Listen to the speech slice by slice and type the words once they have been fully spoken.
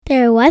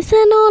There was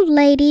an old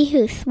lady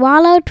who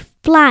swallowed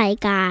Fly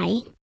Guy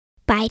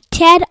by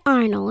Ted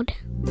Arnold.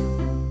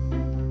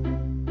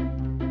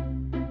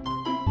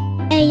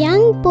 A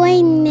young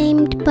boy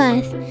named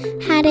Buzz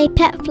had a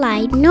pet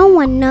fly. No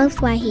one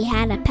knows why he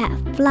had a pet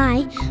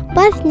fly.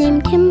 Buzz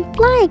named him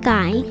Fly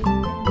Guy.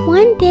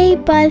 One day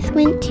Buzz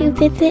went to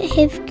visit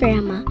his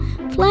grandma.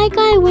 Fly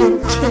Guy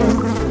went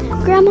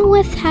too. Grandma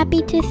was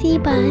happy to see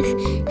Buzz.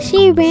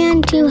 She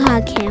ran to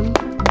hug him.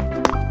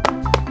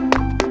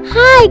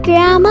 "Hi,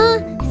 Grandma,"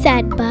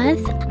 said Buzz.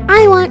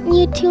 "I want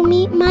you to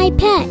meet my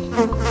pet."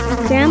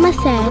 Grandma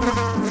said,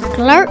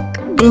 "Glurk,"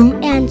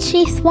 and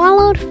she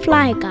swallowed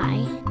Fly Guy.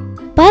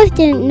 Buzz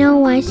didn't know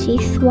why she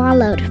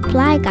swallowed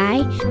Fly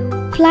Guy.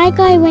 Fly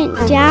Guy went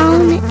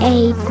down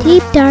a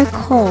deep, dark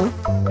hole.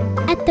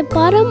 At the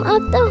bottom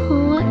of the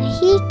hole,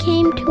 he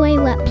came to a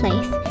wet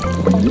place.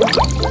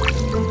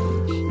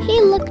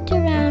 He looked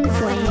around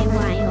for a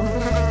while.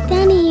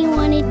 Then he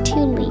wanted to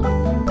leave.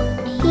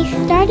 He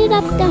started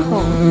up the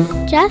hole.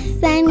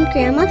 Just then,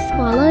 Grandma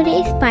swallowed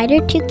a spider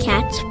to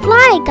catch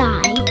Fly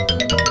Guy.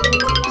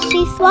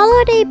 She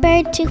swallowed a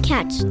bird to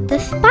catch the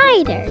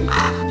spider.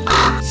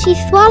 She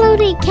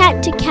swallowed a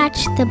cat to catch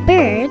the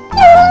bird.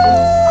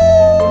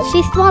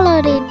 She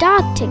swallowed a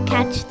dog to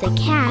catch the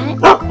cat.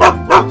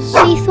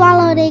 She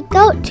swallowed a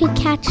goat to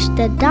catch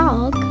the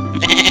dog.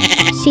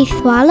 She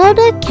swallowed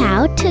a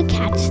cow to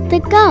catch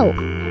the goat.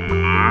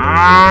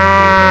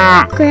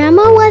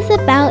 Grandma was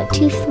about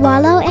to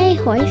swallow a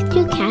horse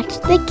to catch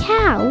the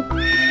cow.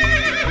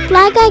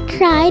 Fly Guy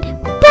cried,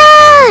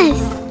 "Buzz!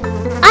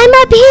 I'm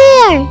up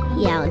here!"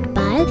 yelled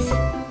Buzz.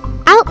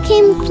 Out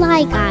came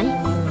Fly Guy.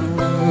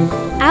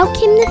 Out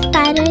came the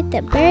spider,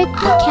 the bird,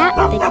 the cat,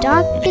 the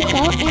dog, the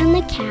goat, and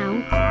the cow.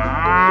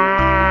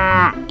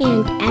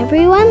 And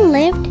everyone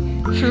lived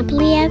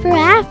happily ever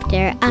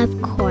after, of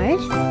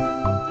course.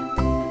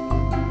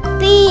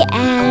 The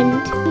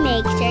end.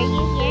 Make sure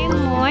you hear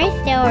more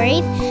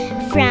stories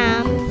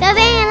from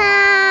Savannah.